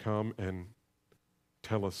would you come and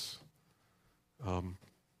tell us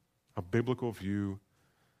a biblical view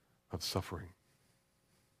of suffering?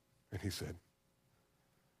 And he said,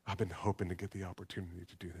 I've been hoping to get the opportunity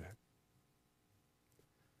to do that.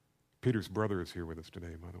 Peter's brother is here with us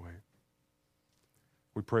today, by the way.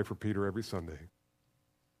 We pray for Peter every Sunday,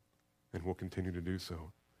 and we'll continue to do so.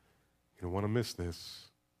 You don't want to miss this.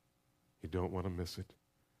 You don't want to miss it.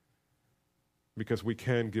 Because we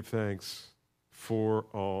can give thanks for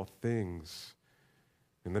all things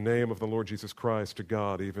in the name of the Lord Jesus Christ to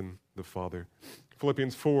God, even the Father.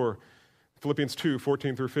 Philippians 2,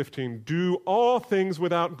 14 through 15. Do all things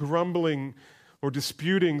without grumbling or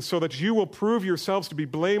disputing, so that you will prove yourselves to be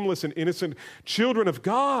blameless and innocent children of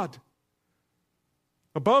God,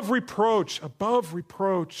 above reproach,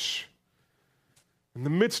 in the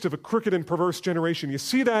midst of a crooked and perverse generation. You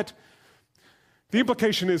see that? The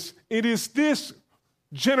implication is, it is this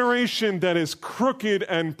generation that is crooked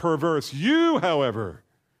and perverse. You, however,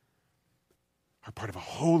 are part of a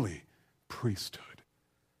holy priesthood.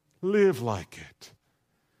 Live like it.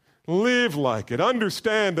 Live like it.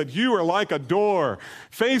 Understand that you are like a door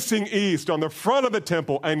facing east on the front of the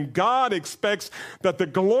temple, and God expects that the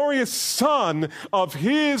glorious sun of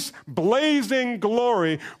His blazing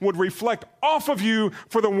glory would reflect off of you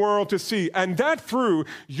for the world to see, and that through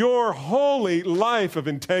your holy life of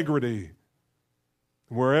integrity,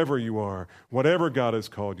 wherever you are, whatever God has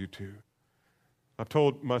called you to. I've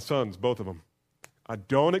told my sons, both of them, I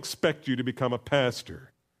don't expect you to become a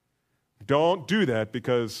pastor. Don't do that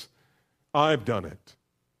because I've done it.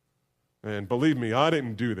 And believe me, I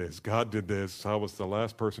didn't do this. God did this. I was the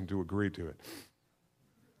last person to agree to it.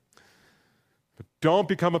 But don't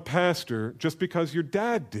become a pastor just because your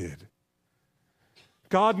dad did.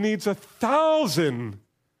 God needs 1,000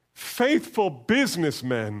 faithful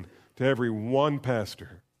businessmen to every one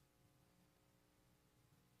pastor.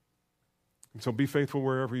 And so be faithful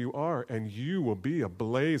wherever you are, and you will be a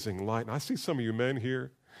blazing light. And I see some of you men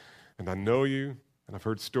here, and I know you, and I've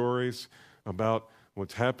heard stories about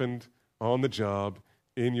what's happened on the job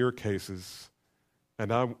in your cases.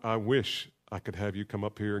 And I wish I could have you come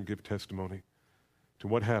up here and give testimony to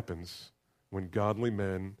what happens when godly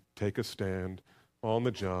men take a stand on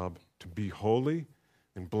the job to be holy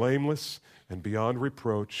and blameless and beyond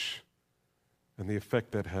reproach, and the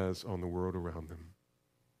effect that has on the world around them.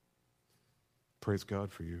 Praise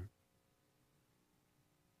God for you.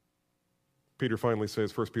 Peter finally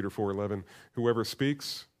says, 1 Peter 4:11, whoever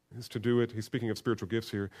speaks is to do it, he's speaking of spiritual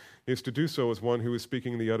gifts here, is to do so as one who is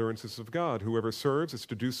speaking the utterances of God. Whoever serves is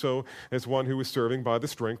to do so as one who is serving by the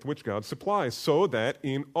strength which God supplies, so that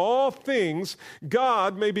in all things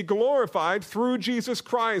God may be glorified through Jesus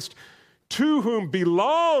Christ, to whom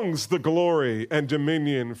belongs the glory and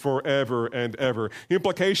dominion forever and ever.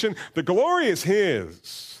 Implication, the glory is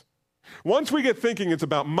His. Once we get thinking it's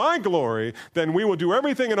about my glory, then we will do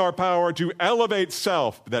everything in our power to elevate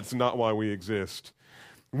self. But that's not why we exist.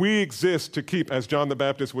 We exist to keep, as John the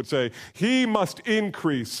Baptist would say, He must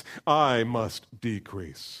increase, I must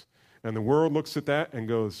decrease. And the world looks at that and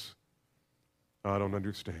goes, I don't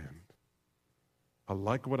understand. I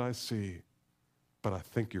like what I see, but I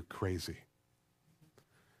think you're crazy.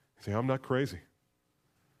 You say, I'm not crazy.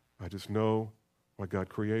 I just know why God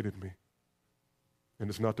created me. And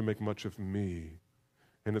it's not to make much of me.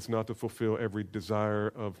 And it's not to fulfill every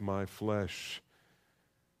desire of my flesh.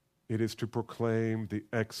 It is to proclaim the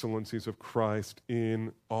excellencies of Christ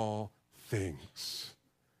in all things.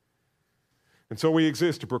 And so we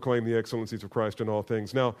exist to proclaim the excellencies of Christ in all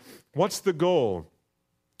things. Now, what's the goal?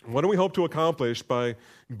 What do we hope to accomplish by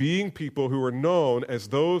being people who are known as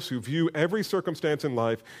those who view every circumstance in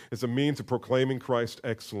life as a means of proclaiming Christ's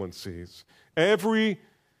excellencies? Every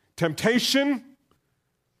temptation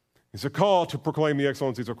is a call to proclaim the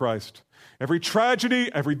excellencies of Christ. Every tragedy,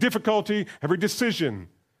 every difficulty, every decision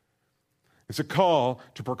is a call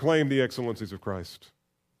to proclaim the excellencies of Christ.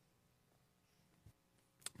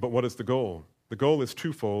 But what is the goal? The goal is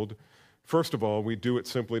twofold. First of all, we do it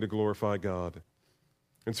simply to glorify God.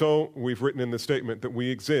 And so we've written in the statement that we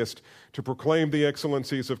exist to proclaim the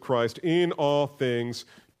excellencies of Christ in all things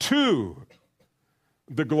to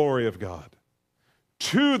the glory of God.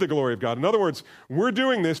 To the glory of God. In other words, we're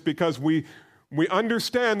doing this because we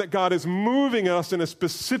understand that God is moving us in a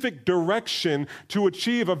specific direction to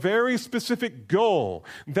achieve a very specific goal.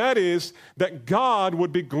 That is, that God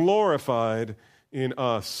would be glorified in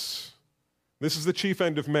us. This is the chief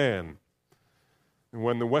end of man.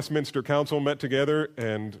 When the Westminster Council met together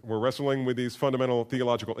and were wrestling with these fundamental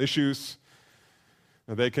theological issues,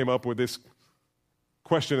 they came up with this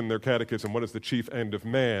question in their catechism: what is the chief end of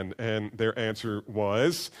man? And their answer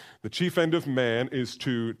was, the chief end of man is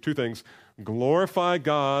to two things: glorify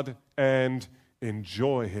God and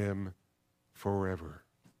enjoy Him forever.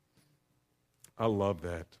 I love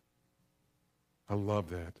that. I love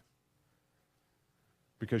that.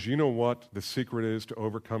 Because you know what the secret is to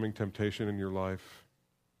overcoming temptation in your life?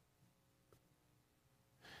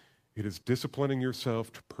 It is disciplining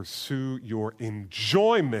yourself to pursue your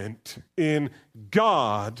enjoyment in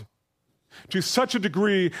God to such a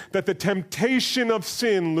degree that the temptation of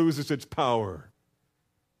sin loses its power.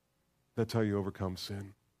 That's how you overcome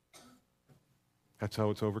sin. That's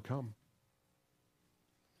how it's overcome.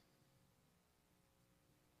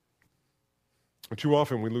 And too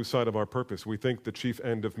often we lose sight of our purpose. We think the chief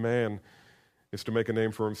end of man is to make a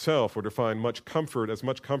name for himself or to find as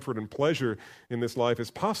much comfort and pleasure in this life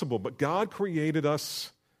as possible. But God created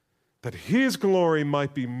us that His glory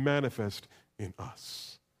might be manifest in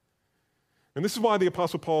us. And this is why the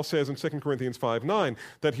Apostle Paul says in 2 Corinthians 5:9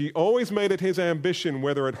 that he always made it his ambition,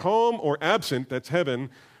 whether at home or absent, that's heaven,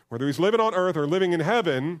 whether he's living on earth or living in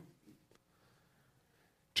heaven,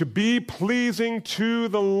 to be pleasing to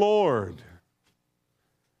the Lord.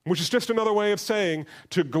 Which is just another way of saying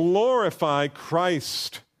to glorify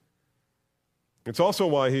Christ. It's also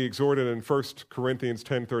why he exhorted in 1 Corinthians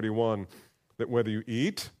 10:31 that whether you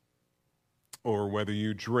eat or whether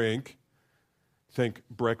you drink, think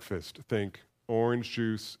breakfast, think orange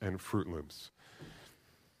juice and Fruit Loops.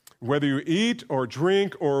 Whether you eat or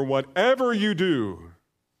drink or whatever you do,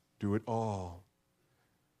 do it all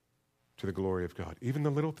to the glory of God. Even the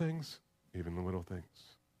little things, even the little things.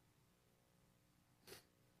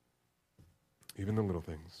 Even the little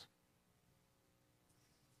things.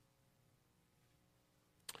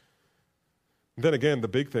 Then again, the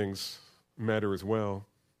big things matter as well.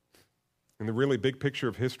 In the really big picture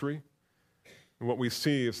of history, what we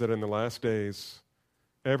see is that in the last days,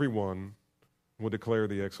 everyone will declare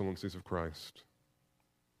the excellencies of Christ.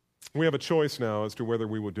 We have a choice now as to whether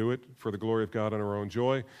we will do it for the glory of God and our own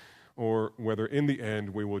joy, or whether in the end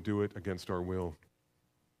we will do it against our will.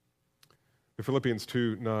 Philippians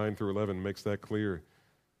 2:9-11 makes that clear.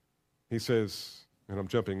 He says, and I'm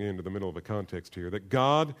jumping into the middle of the context here, that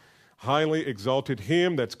God highly exalted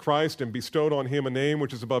Him, that's Christ, and bestowed on Him a name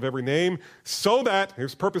which is above every name, so that,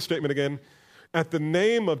 here's the purpose statement again, at the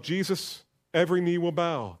name of Jesus every knee will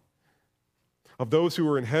bow, of those who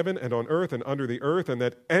are in heaven and on earth and under the earth, and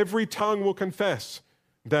that every tongue will confess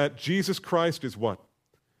that Jesus Christ is what?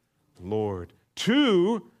 Lord.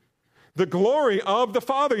 To the glory of the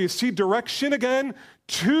Father. You see direction again?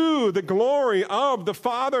 To the glory of the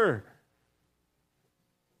Father.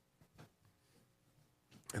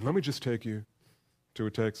 And let me just take you to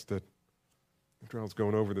a text that, after I was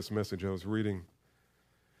going over this message, I was reading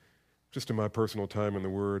just in my personal time in the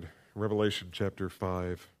Word, Revelation chapter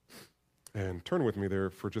 5. And turn with me there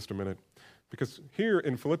for just a minute. Because here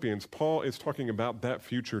in Philippians, Paul is talking about that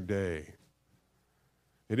future day.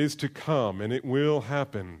 It is to come, and it will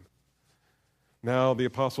happen. Now, the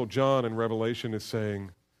Apostle John in Revelation is saying,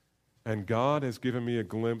 and God has given me a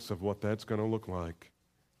glimpse of what that's going to look like.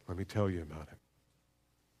 Let me tell you about it.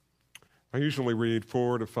 I usually read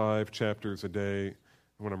 4 to 5 chapters a day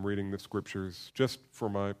when I'm reading the Scriptures, just for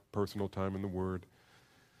my personal time in the Word.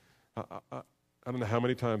 I don't know how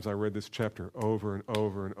many times I read this chapter over and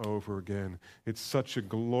over and over again. It's such a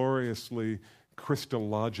gloriously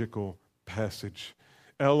Christological passage,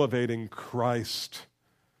 elevating Christ.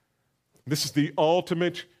 This is the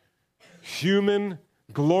ultimate human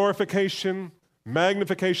glorification,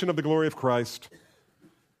 magnification of the glory of Christ.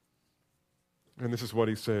 And this is what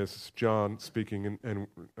he says, John speaking, and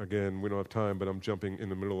again, we don't have time, but I'm jumping in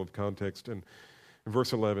the middle of context. And in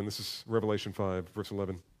verse 11, this is Revelation 5, verse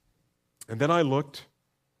 11. And then I looked,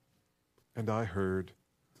 and I heard.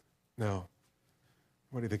 Now,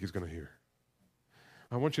 what do you think he's going to hear?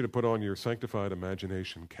 I want you to put on your sanctified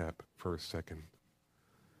imagination cap for a second.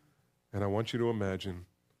 And I want you to imagine,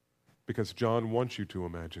 because John wants you to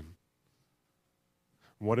imagine,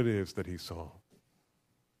 what it is that he saw.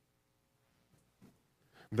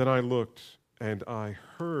 Then I looked, and I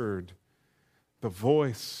heard the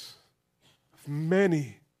voice of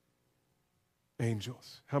many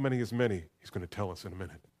angels. How many is many? He's going to tell us in a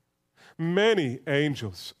minute. Many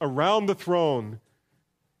angels around the throne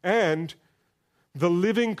and the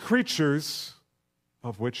living creatures,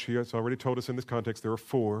 of which he has already told us in this context there are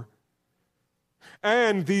 4,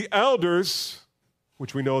 and the elders,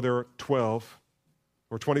 which we know there are 12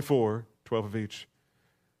 or 24, 12 of each.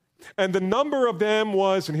 And the number of them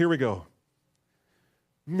was, and here we go,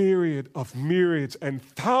 myriad of myriads and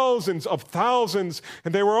thousands of thousands.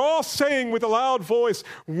 And they were all saying with a loud voice,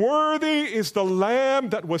 "Worthy is the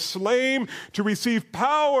Lamb that was slain to receive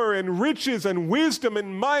power and riches and wisdom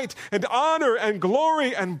and might and honor and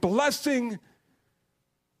glory and blessing."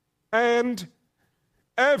 And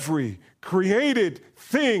every created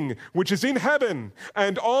thing which is in heaven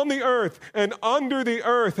and on the earth and under the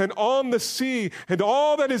earth and on the sea and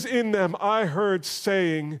all that is in them, I heard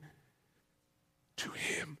saying, "To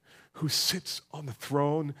him who sits on the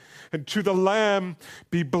throne and to the Lamb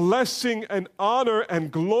be blessing and honor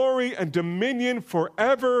and glory and dominion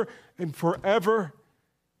forever and forever."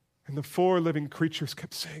 And the 4 living creatures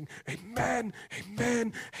kept saying, "Amen,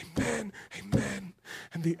 amen, amen, amen."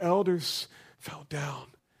 And the elders fell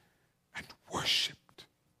down and worshiped.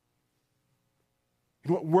 You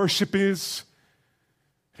know what worship is?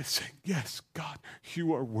 It's saying, "Yes, God,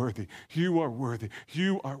 you are worthy. You are worthy.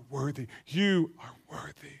 You are worthy. You are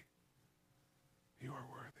worthy. You are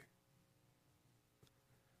worthy."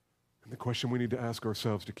 And the question we need to ask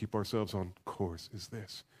ourselves to keep ourselves on course is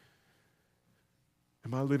this: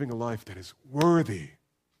 am I living a life that is worthy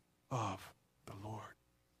of the Lord?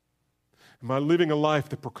 Am I living a life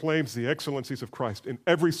that proclaims the excellencies of Christ in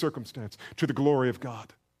every circumstance to the glory of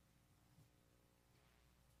God?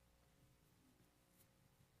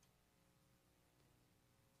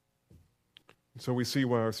 And so we see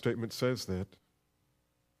why our statement says that.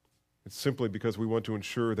 It's simply because we want to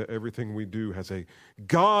ensure that everything we do has a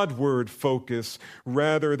God-word focus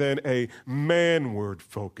rather than a man-word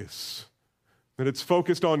focus. That it's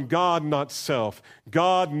focused on God, not self.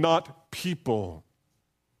 God, not people.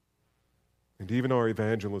 And even our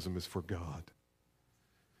evangelism is for God.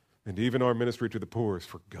 And even our ministry to the poor is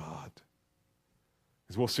for God.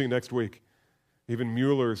 As we'll see next week, even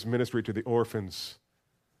Mueller's ministry to the orphans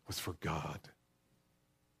was for God.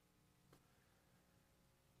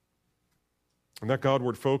 And that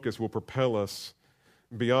Godward focus will propel us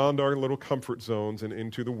beyond our little comfort zones and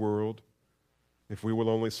into the world if we will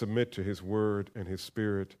only submit to His Word and His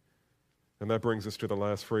Spirit. And that brings us to the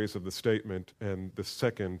last phrase of the statement and the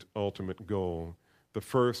second ultimate goal. The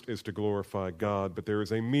first is to glorify God, but there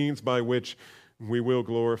is a means by which we will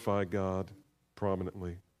glorify God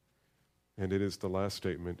prominently. And it is the last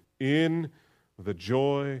statement: in the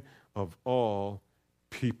joy of all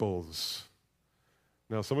peoples.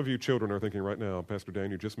 Now, some of you children are thinking right now, "Pastor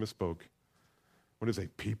Dan, you just misspoke. What is a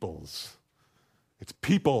peoples?" It's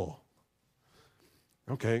people.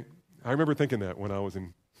 Okay, I remember thinking that when I was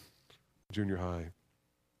in junior high.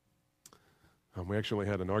 We actually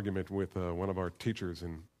had an argument with one of our teachers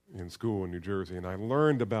in school in New Jersey, and I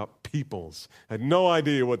learned about peoples. I had no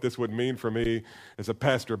idea what this would mean for me as a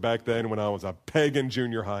pastor back then when I was a pagan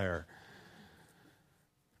junior higher.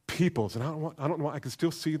 Peoples, and I don't know, I can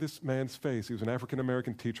still see this man's face. He was an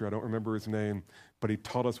African-American teacher. I don't remember his name, but he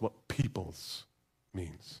taught us what peoples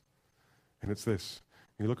means. And it's this.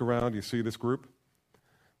 You look around, you see this group?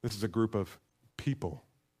 This is a group of people.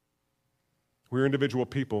 We're individual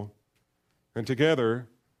people, and together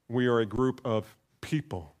we are a group of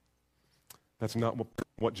people. That's not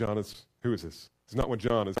what John is. Who is this? It's not what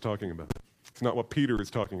John is talking about. It's not what Peter is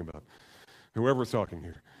talking about. Whoever's talking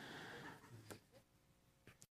here.